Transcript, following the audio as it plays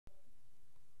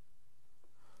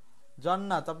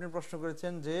জান্নাত আপনি প্রশ্ন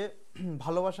করেছেন যে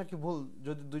ভালোবাসা কি ভুল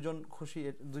যদি দুজন খুশি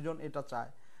দুজন এটা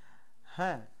চায়?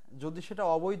 হ্যাঁ, যদি সেটা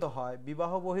অবৈধ হয়,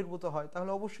 বিবাহ বহির্ভূত হয়,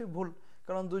 তাহলে অবশ্যই ভুল,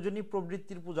 কারণ দুজনই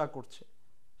প্রবৃত্তির পূজা করছে,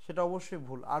 সেটা অবশ্যই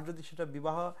ভুল। আর যদি সেটা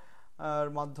বিবাহ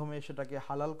মাধ্যমে সেটাকে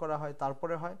হালাল করা হয়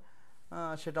তারপরে হয়,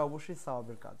 সেটা অবশ্যই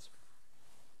সওয়াবের কাজ।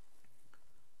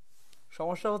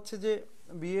 সমস্যা হচ্ছে যে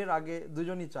বিয়ের আগে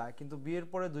দুজনই চায় কিন্তু বিয়ের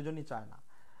পরে দুজনই চায় না,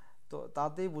 তো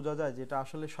তাতেই বোঝা যায় যে এটা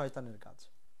আসলে শয়তানের কাজ।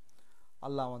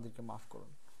 আল্লাহ আমাদেরকে মাফ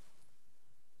করুন।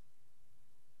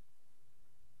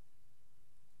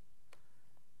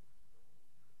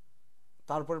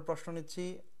 তারপরে প্রশ্ন নিচ্ছি,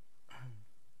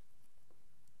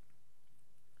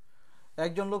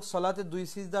 একজন লোক সলাতে দুই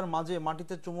সিজদার মাঝে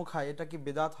মাটিতে চুমু খায়, এটা কি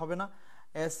বেদাত হবে না?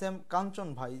 এস এম কাঞ্চন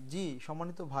ভাই, জি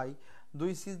সম্মানিত ভাই,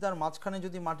 দুই সিজদার মাঝখানে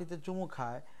যদি মাটিতে চুমু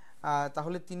খায়,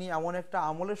 তাহলে তিনি এমন একটা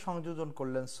আমলের সংযোজন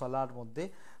করলেন সলার মধ্যে,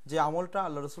 যে আমলটা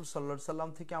আল্লাহ রসুল সাল্লাল্লাহু আলাইহি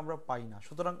সাল্লাম থেকে আমরা পাই না।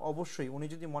 সুতরাং অবশ্যই উনি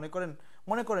যদি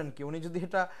মনে করেন কি উনি যদি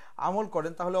এটা আমল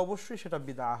করেন, তাহলে অবশ্যই সেটা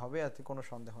বিদআহ হবে, এতে কোনো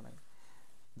সন্দেহ নাই।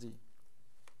 জি,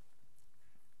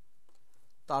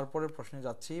 তারপরে প্রশ্নে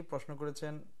যাচ্ছি। প্রশ্ন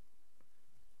করেছেন,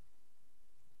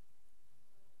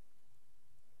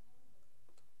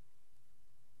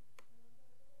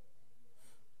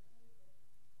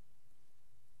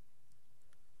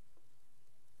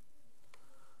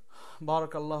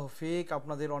 বারাকাল্লাহু ফিক,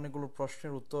 আপনাদের অনেকগুলো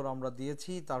প্রশ্নের উত্তর আমরা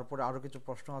দিয়েছি, তারপরে আরো কিছু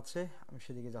প্রশ্ন আছে, আমি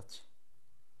সেদিকে যাচ্ছি।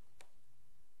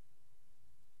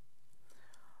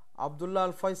 আব্দুল্লাহ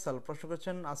আল ফয়সাল প্রশ্ন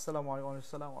করেছেন, আসসালামু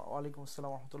আলাইকুম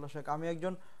আসসালাম রহমতুল্লাহ শেখ, আমি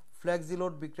একজন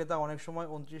ফ্লেক্সিলোড বিক্রেতা, অনেক সময়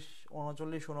 29,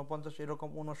 39, 49 এরকম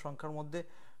সংখ্যার মধ্যে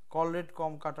কল রেট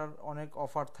কম কাটার অনেক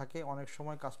অফার থাকে, অনেক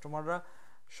সময় কাস্টমাররা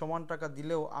সমান টাকা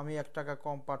দিলেও আমি 1 টাকা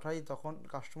কম পাঠাই, তখন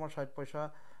কাস্টমার 60 পয়সা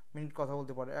মিনিট কথা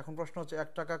বলতে পারে। এখন প্রশ্ন হচ্ছে, 1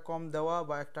 টাকা কম দেওয়া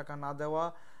বা 1 টাকা না দেওয়া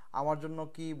আমার জন্য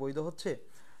কি বৈধ হচ্ছে?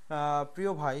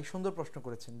 প্রিয় ভাই, সুন্দর প্রশ্ন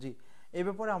করেছেন। জি, এই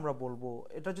ব্যাপারে আমরা বলবো,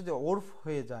 এটা যদি ওরফ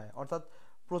হয়ে যায়, অর্থাৎ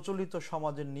প্রচলিত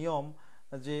সমাজের নিয়ম,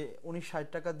 যে উনি 60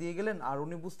 টাকা দিয়ে গেলেন আর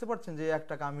উনি বুঝতে পারছেন যে 1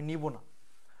 টাকা আমি নিব না,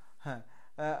 হ্যাঁ,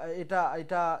 এটা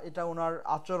এটা এটা ওনার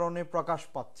আচরণে প্রকাশ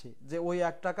পাচ্ছে যে ওই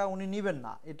 1 টাকা উনি নিবেন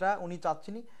না, এটা উনি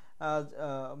চাচ্ছেনই।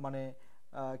 মানে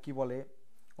কি বলে,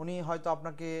 উনি হয়তো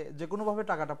আপনাকে যে কোনোভাবে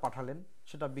টাকাটা পাঠালেন,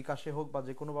 সেটা বিকাশে হোক বা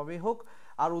যে কোনোভাবেই হোক,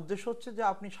 আর উদ্দেশ্য হচ্ছে যে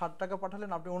আপনি 60 টাকা পাঠালেন,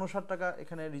 আপনি 59 টাকা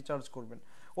এখানে রিচার্জ করবেন।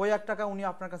 ওই 1 টাকা উনি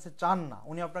আপনার কাছে চান না,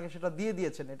 উনি আপনাকে সেটা দিয়ে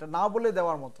দিয়েছেন, এটা না বলে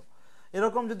দেওয়ার মতো।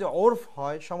 এরকম যদি ওরফ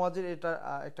হয় সমাজের, এটা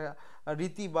একটা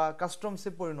রীতি বা কাস্টমসে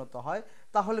পরিণত হয়,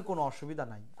 তাহলে কোনো অসুবিধা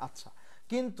নাই। আচ্ছা,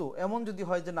 কিন্তু এমন যদি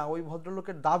হয় যে না, ওই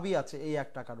ভদ্রলোকের দাবি আছে এই 1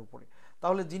 টাকার উপরে,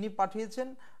 তাহলে যিনি পাঠিয়েছেন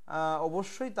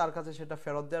অবশ্যই তার কাছে সেটা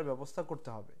ফেরত দেওয়ার ব্যবস্থা করতে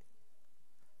হবে।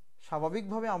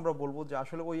 স্বাভাবিকভাবে আমরা বলবো যে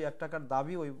আসলে ওই 1 টাকার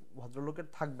দাবি ওই ভদ্রলোকের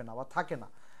থাকবে না বা থাকে না,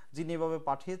 যিনি এভাবে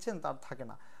পাঠিয়েছেন তার থাকে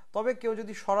না। তবে কেউ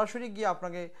যদি সরাসরি গিয়ে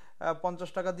আপনাকে 50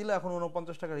 টাকা দিলে এখন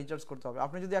 49 টাকা রিচার্জ করতে হবে,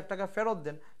 আপনি যদি 1 টাকা ফেরত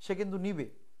দেন, সে কিন্তু নিবে।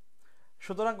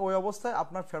 সুতরাং ওই অবস্থায়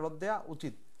আপনার ফেরত দেওয়া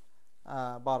উচিত।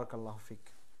 বারাকাল্লাহু ফিক।